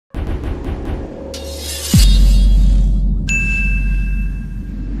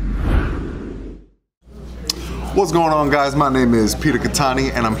What's going on, guys? My name is Peter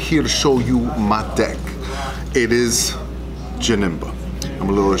Cattani and I'm here to show you my deck. It is JANEMBA. I'm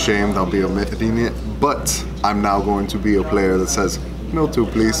a little ashamed, I'll be admitting it, but I'm now going to be a player that says no to,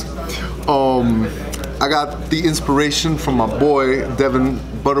 please. I got the inspiration from my boy Devin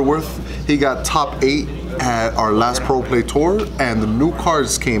Butterworth. He got top 8 at our last Pro Play tour and the new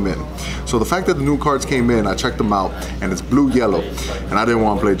cards came in. So the fact that the new cards came in, I checked them out and it's blue yellow and I didn't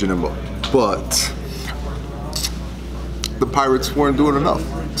want to play JANEMBA, but the Pirates weren't doing enough.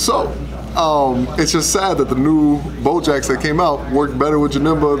 So it's just sad that the new Bojacks that came out worked better with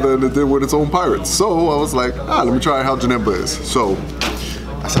JANEMBA than it did with its own Pirates. So I was like, let me try how JANEMBA is. So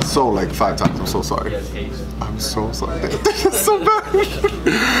I said so like 5 times. I'm so sorry. I'm so sorry. It's so bad.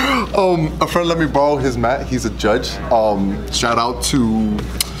 A friend let me borrow his mat. He's a judge. Shout out to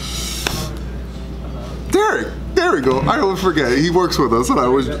Derek. There we go. I don't forget. He works with us, and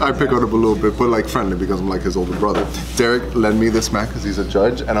I pick on him a little bit, but like friendly because I'm like his older brother. Derek lent me this mat because he's a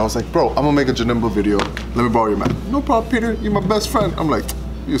judge, and I was like, bro, I'm gonna make a JANEMBA video. Let me borrow your mat. No problem, Peter. You're my best friend. I'm like,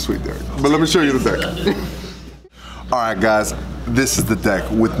 you're sweet, Derek. But let me show you the deck. All right, guys. This is the deck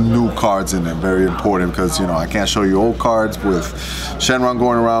with new cards in it. Very important because, you know, I can't show you old cards with Shenron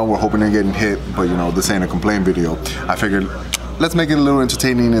going around. We're hoping they're getting hit, but you know, this ain't a complaint video. I figured let's make it a little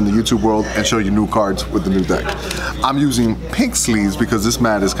entertaining in the YouTube world and show you new cards with the new deck. I'm using pink sleeves because this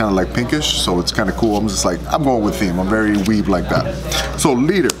mat is kind of like pinkish, so it's kind of cool. I'm just like, I'm going with theme. I'm very weeb like that. So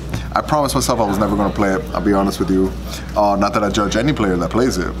leader, I promised myself I was never going to play it. I'll be honest with you. Not that I judge any player that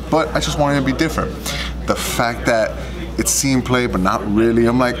plays it, but I just wanted it to be different. The fact that it's seen play, but not really,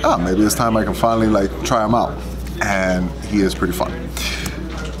 I'm like, maybe it's time I can finally like try him out. And he is pretty fun.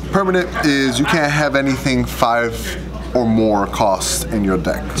 Permanent is you can't have anything 5 or more cost in your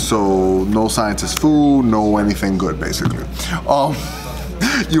deck. So no scientist food, no anything good basically.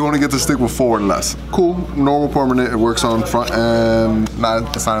 You only get to stick with 4 and less. Cool, normal permanent, it works on front and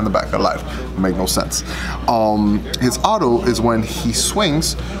it's not in the back, alive. Make no sense. His auto is when he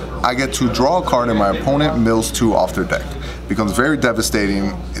swings, I get to draw a card and my opponent mills 2 off their deck. Becomes very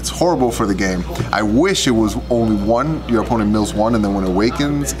devastating. It's horrible for the game. I wish it was only 1, your opponent mills 1 and then when it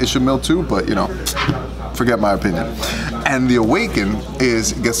awakens, it should mill 2, but you know, forget my opinion. And the awaken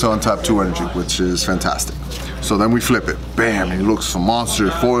is it gets to untap 2 energy, which is fantastic. So then we flip it. Bam, he looks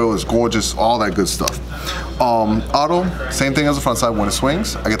monster, foil is gorgeous, all that good stuff. Auto, same thing as the front side. When it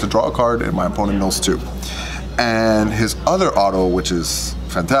swings, I get to draw a card and my opponent mills 2. And his other auto, which is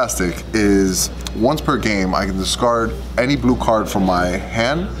fantastic, is once per game, I can discard any blue card from my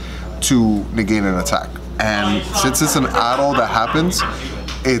hand to negate an attack. And since it's an auto that happens,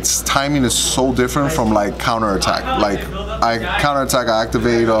 its timing is so different from like counterattack. Like I counterattack, I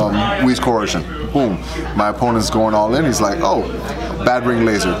activate Weeze Coercion. Boom, my opponent's going all in. He's like, oh, bad ring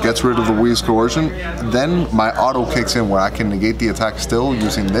laser, gets rid of the Weeze Coercion. Then my auto kicks in where I can negate the attack still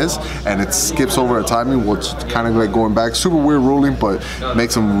using this, and it skips over a timing, which kind of like going back. Super weird ruling, but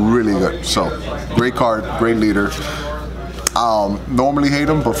makes him really good. So great card, great leader. Normally hate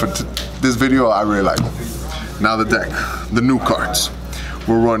him, but for this video, I really like him. Now the deck, the new cards.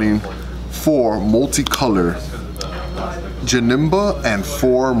 We're running 4 multicolor JANEMBA and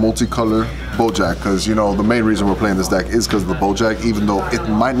 4 multicolor Bojack, because you know the main reason we're playing this deck is because of the Bojack. Even though it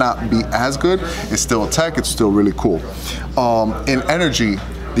might not be as good, it's still a tech, it's still really cool. In energy,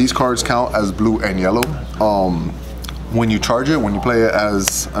 these cards count as blue and yellow. When you charge it, when you play it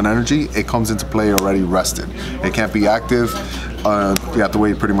as an energy, it comes into play already rested. It can't be active. You have to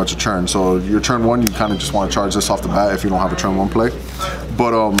wait pretty much a turn. So your turn 1, you kind of just want to charge this off the bat if you don't have a turn 1 play.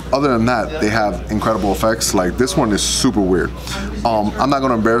 But other than that, they have incredible effects. Like this one is super weird. I'm not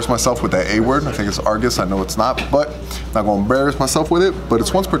going to embarrass myself with that A word. I think it's Argus. I know it's not, but I'm not going to embarrass myself with it. But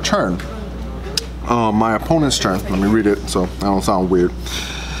it's once per turn. My opponent's turn. Let me read it so I don't sound weird.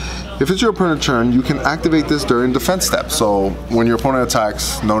 If it's your opponent's turn, you can activate this during defense step. So when your opponent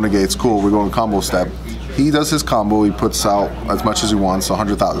attacks, no negates, cool, we're going combo step. He does his combo, he puts out as much as he wants,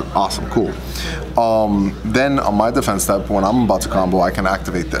 100,000, awesome, cool. Then on my defense step, when I'm about to combo, I can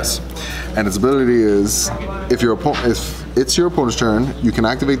activate this. And its ability is, if it's your opponent's turn, you can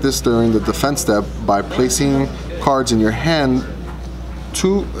activate this during the defense step by placing cards in your hand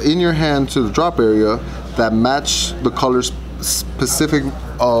to the drop area that match the colors specific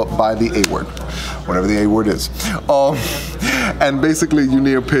by the A word, whatever the A word is. And basically you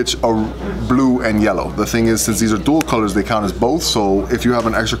need to pitch a blue and yellow. The thing is, since these are dual colors, they count as both. So if you have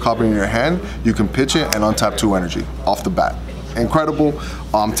an extra copy in your hand, you can pitch it and untap 2 energy off the bat. Incredible.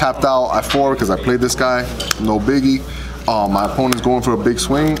 Tapped out at 4 because I played this guy, no biggie. My opponent's going for a big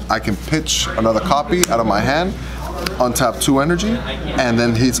swing. I can pitch another copy out of my hand, untap 2 energy, and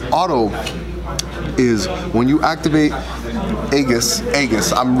then his auto is when you activate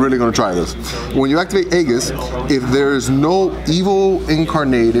Aegis, I'm really gonna try this. When you activate Aegis, if there is no evil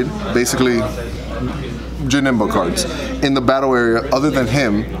incarnated, basically JANEMBA cards, in the battle area other than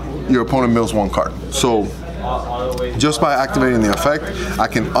him, your opponent mills 1 card. So just by activating the effect, I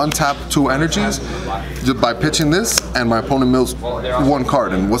can untap 2 energies just by pitching this, and my opponent mills 1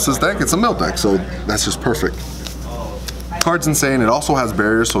 card. And what's this deck? It's a mill deck, so that's just perfect. Card's insane. It also has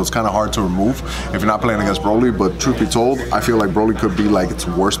barriers, so it's kind of hard to remove if you're not playing against Broly, but truth be told, I feel like Broly could be like its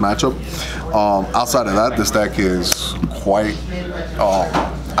worst matchup. Outside of that, this deck is quite,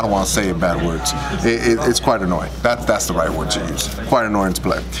 I don't want to say bad words. It's quite annoying. That's the right word to use. Quite annoying to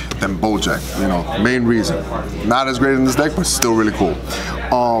play. Then Bojack, you know, main reason. Not as great in this deck, but still really cool.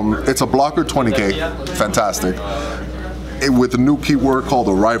 It's a blocker, 20k, fantastic. With a new keyword called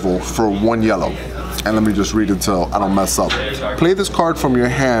Arrival for 1 yellow. And let me just read it so I don't mess up. Play this card from your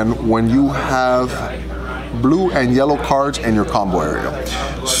hand when you have blue and yellow cards in your combo area.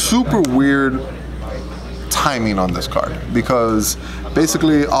 Super weird timing on this card, because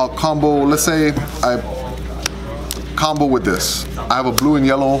basically I'll combo, let's say I combo with this. I have a blue and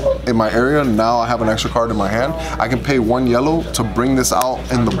yellow in my area, now I have an extra card in my hand. I can pay 1 yellow to bring this out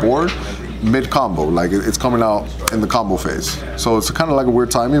in the board mid-combo, like it's coming out in the combo phase. So it's kind of like a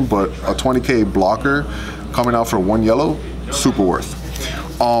weird timing, but a 20k blocker coming out for 1 yellow, super worth.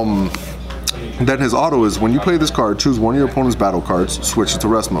 Then his auto is, when you play this card, choose 1 of your opponent's battle cards, switch it to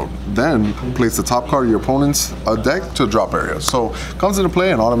rest mode. Then place the top card of your opponent's deck to a drop area. So comes into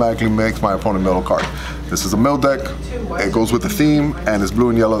play and automatically makes my opponent mill a card. This is a mill deck, it goes with the theme, and it's blue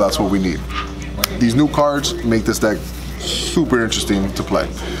and yellow, that's what we need. These new cards make this deck super interesting to play.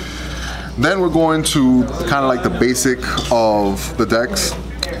 Then we're going to kind of like the basic of the decks.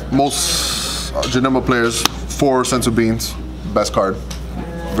 Most JANEMBA players, 4 senzu beans, best card,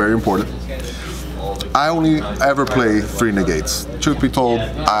 very important. I only ever play 3 negates. Truth be told,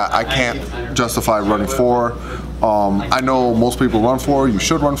 I can't justify running 4. I know most people run 4, you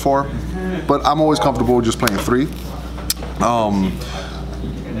should run 4, but I'm always comfortable just playing 3.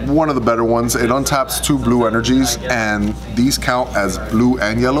 One of the better ones, it untaps 2 blue energies, and these count as blue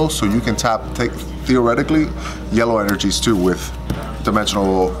and yellow, so you can take theoretically yellow energies too with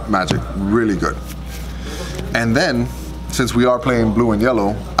dimensional magic. Really good. And then, since we are playing blue and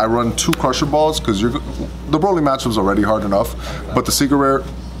yellow, I run 2 crusher balls, because the Broly matchup's already hard enough, but the secret rare,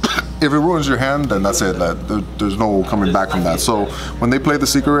 if it ruins your hand, then that's it. There's no coming back from that. So when they play the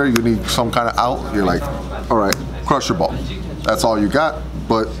secret rare, you need some kind of out, you're like, all right, crusher ball. That's all you got,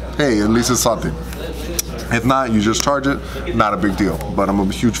 but hey, at least it's something. If not, you just charge it, not a big deal, but I'm a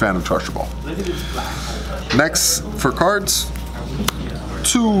huge fan of crusher ball. Next, for cards,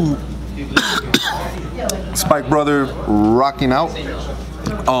 2 Spike Brother rocking out.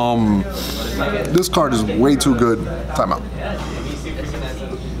 This card is way too good. Time out.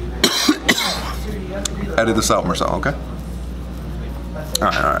 Edit this out, Marcel, okay?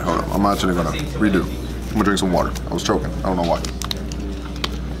 Alright, hold on. I'm actually gonna redo. I'm gonna drink some water. I was choking. I don't know why.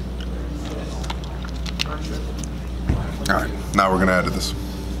 Alright, now we're gonna edit this.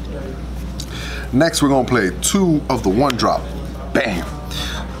 Next, we're gonna play 2 of the 1 drop. Bam!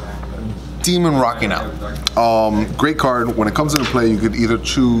 Demon rocking out. Great card. When it comes into play, you could either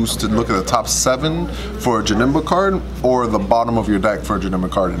choose to look at the top 7 for a JANEMBA card, or the bottom of your deck for a JANEMBA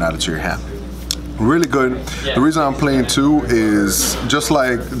card and add it to your hand. Really good. The reason I'm playing 2 is, just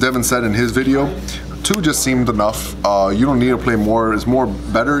like Devin said in his video, 2 just seemed enough. You don't need to play more. Is more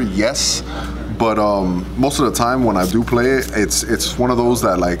better? Yes. But most of the time when I do play it, it's one of those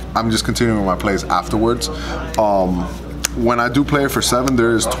that, like, I'm just continuing my plays afterwards. When I do play it for 7,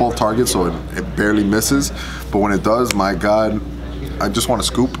 there is 12 targets, so it barely misses. But when it does, my God, I just want to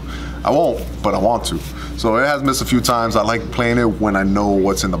scoop. I won't, but I want to. So it has missed a few times. I like playing it when I know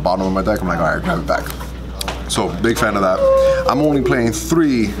what's in the bottom of my deck. I'm like, all right, grab it back. So big fan of that. I'm only playing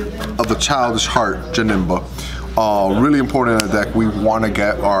 3 of the Childish Heart JANEMBA. Really important in the deck. We want to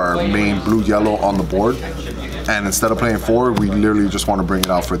get our main blue-yellow on the board. And instead of playing 4, we literally just want to bring it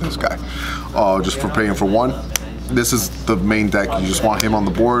out for this guy. Just for paying for 1. This is the main deck. You just want him on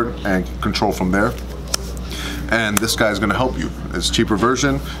the board and control from there. And this guy's gonna help you. It's a cheaper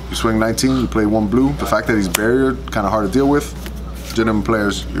version. You swing 19, you play 1 blue. The fact that he's barriered, kind of hard to deal with. JANEMBA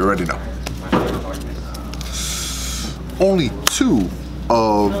players, you already know. Only 2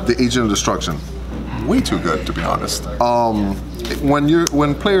 of the Agent of Destruction. Way too good, to be honest.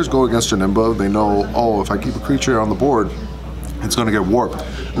 When players go against JANEMBA, they know, oh, if I keep a creature on the board, it's gonna get warped.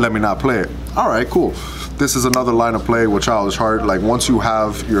 Let me not play it. All right, cool. This is another line of play with Childish Heart. Like, once you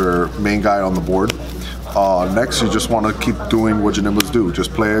have your main guy on the board, next you just want to keep doing what JANEMBAs do.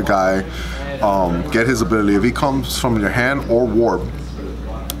 Just play a guy get his ability. If he comes from your hand or warp,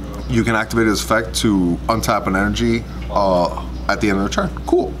 you can activate his effect to untap an energy at the end of the turn.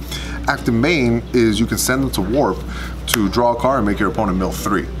 Cool. Active main is you can send them to warp to draw a card and make your opponent mill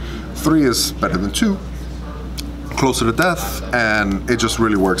 3. 3 is better than 2, closer to death, and it just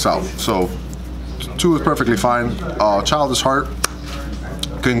really works out. So 2 is perfectly fine. Childish Heart,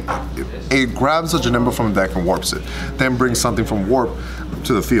 it grabs a Janemba from the deck and warps it, then brings something from warp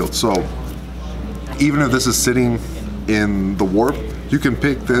to the field. So even if this is sitting in the warp, you can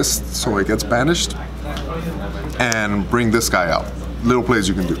pick this so it gets banished and bring this guy out. Little plays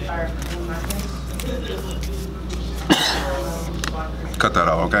you can do. Cut that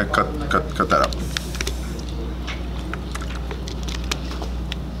out, okay? Cut that out.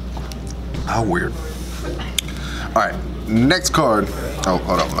 How weird. All right, next card. Oh,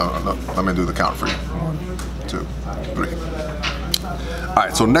 hold on. Let me do the count for you. 1, 2, 3. All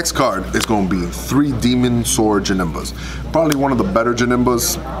right, so next card is going to be 3 Demon Sword Janembas. Probably one of the better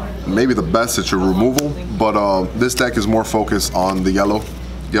Janembas, maybe the best at your removal, but this deck is more focused on the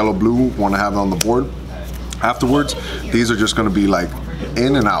yellow-blue, want to have it on the board. Afterwards, these are just going to be like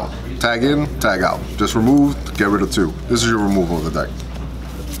in and out. Tag in, tag out. Just remove, get rid of 2. This is your removal of the deck.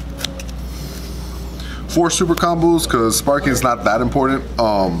 4 super combos, because sparking is not that important.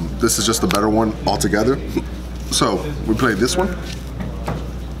 This is just a better one altogether. So we played this one.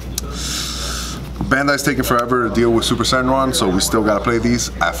 Bandai's taking forever to deal with Super Senron, so we still gotta play these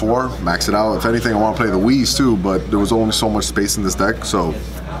at 4, max it out. If anything, I wanna play the Wii's too, but there was only so much space in this deck, so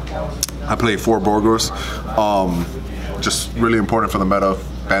I played 4 Borgos. Just really important for the meta.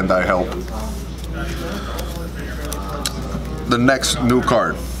 Bandai help. The next new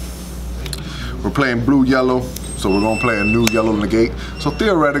card. We're playing blue-yellow, so we're gonna play a new yellow negate. So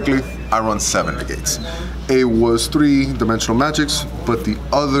theoretically, I run 7 negates. It was 3-dimensional magics, but the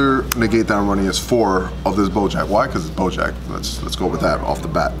other negate that I'm running is 4 of this Bojack. Why? Because it's Bojack. Let's go with that off the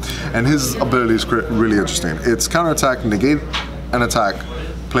bat. And his ability is really interesting. It's counterattack, negate an attack,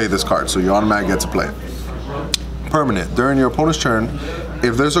 play this card. So you automatically get to play. Permanent. During your opponent's turn,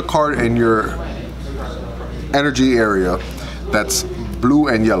 if there's a card in your energy area that's blue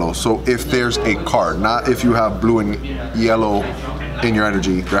and yellow. So if there's a card, not if you have blue and yellow in your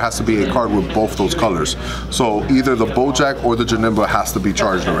energy, there has to be a card with both those colors. So either the Bojack or the Janemba has to be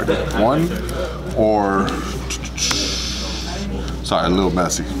charged already. 1 or, sorry, a little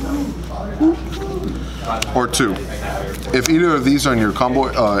messy. Or 2. If either of these are in your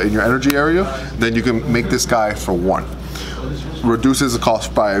combo, in your energy area, then you can make this guy for 1. Reduces the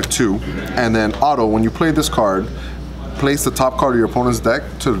cost by 2, and then auto, when you play this card, place the top card of your opponent's deck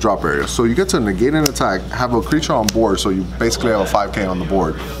to the drop area. So you get to negate an attack, have a creature on board, so you basically have a 5k on the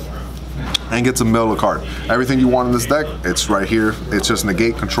board, and get to mill a card. Everything you want in this deck, it's right here. It's just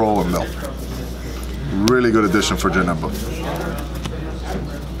negate, control, and mill. Really good addition for Janemba.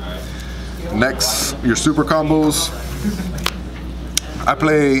 Next, your super combos.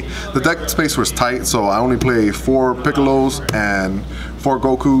 The deck space was tight, so I only play 4 Piccolos and 4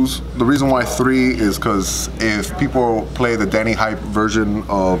 Gokus. The reason why 3 is because if people play the Danny Hype version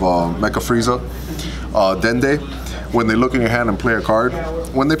of Mecha Frieza, Dende, when they look in your hand and play a card,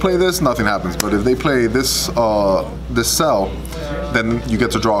 when they play this, nothing happens. But if they play this cell, then you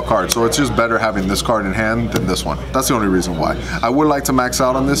get to draw a card. So it's just better having this card in hand than this one. That's the only reason why. I would like to max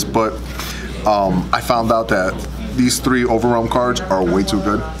out on this, but I found out that these 3 Overwhelm cards are way too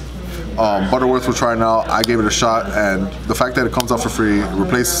good. Butterworth will try now. I gave it a shot, and the fact that it comes out for free,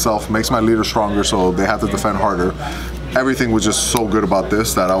 replaces itself, makes my leader stronger, so they have to defend harder. Everything was just so good about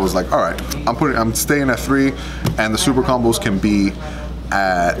this that I was like, all right, I'm staying at 3, and the super combos can be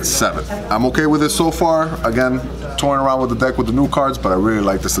at 7. I'm okay with it so far. Again, toying around with the deck with the new cards, but I really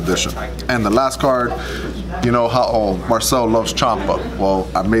like this addition. And the last card, you know how Marcel loves Champa. Well,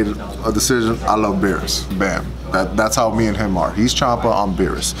 I made a decision. I love Beerus. Bam. That's how me and him are. He's Champa, I'm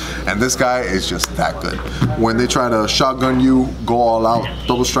Beerus. And this guy is just that good. When they try to shotgun you, go all out,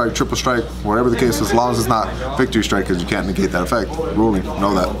 double strike, triple strike, whatever the case, as long as it's not victory strike, because you can't negate that effect. Ruling,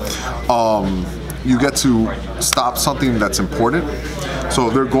 know that. You get to stop something that's important. So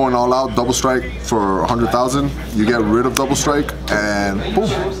if they're going all out, double strike for 100,000, you get rid of double strike, and boom,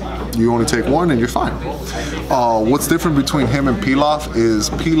 you only take 1 and you're fine. What's different between him and Pilaf is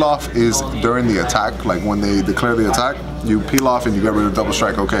during the attack, like when they declare the attack, you peel off and you get rid of double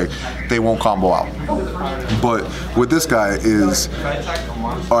strike, okay, they won't combo out. But with this guy is,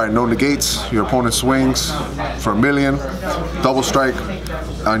 all right, no negates, your opponent swings for 1,000,000, double strike,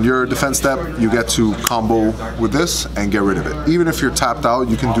 on your defense step, you get to combo with this and get rid of it. Even if you're tapped out,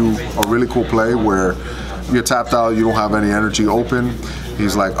 you can do a really cool play where you're tapped out, you don't have any energy open,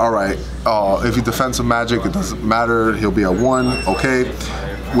 He's like, all right, if he defensive magic, it doesn't matter, he'll be at 1, okay.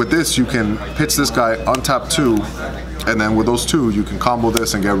 With this, you can pitch this guy, untap 2, and then with those 2, you can combo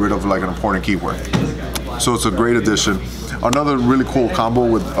this and get rid of like an important keyword. So it's a great addition. Another really cool combo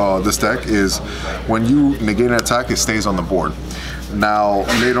with this deck is when you negate an attack, it stays on the board. Now,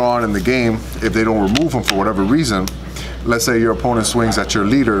 later on in the game, if they don't remove him for whatever reason, let's say your opponent swings at your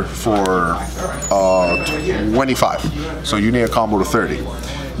leader for 25, so you need a combo to 30.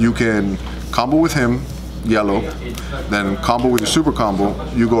 You can combo with him, yellow, then combo with your super combo,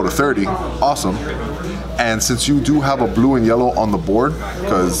 you go to 30, awesome. And since you do have a blue and yellow on the board,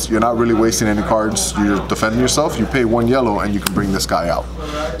 because you're not really wasting any cards, you're defending yourself, you pay 1 yellow and you can bring this guy out.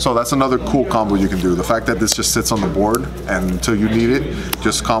 So that's another cool combo you can do. The fact that this just sits on the board and until you need it,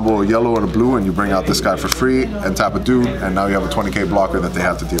 just combo a yellow and a blue and you bring out this guy for free and tap a dude, and now you have a 20k blocker that they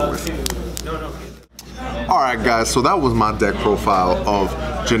have to deal with. Alright guys, so that was my deck profile of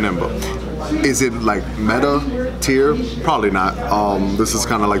JANEMBA. Is it like meta tier? Probably not. This is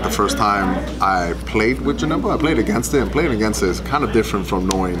kind of like the first time I played with JANEMBA. I played against it, and playing against it is kind of different from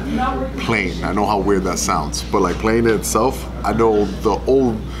knowing playing. I know how weird that sounds, but like playing it itself, I know the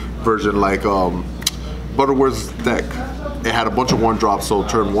old version, like Butterworth's deck, it had a bunch of 1-drops, so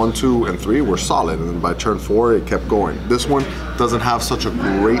turn 1, 2, and 3 were solid, and then by turn 4 it kept going. This one doesn't have such a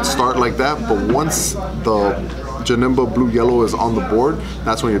great start like that, but once the JANEMBA blue yellow is on the board,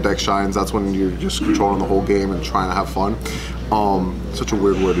 that's when your deck shines. That's when you're just controlling the whole game and trying to have fun. Such a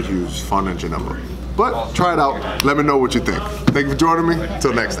weird word to use, fun and JANEMBA. But try it out. Let me know what you think. Thank you for joining me.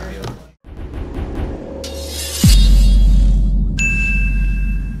 Till next time.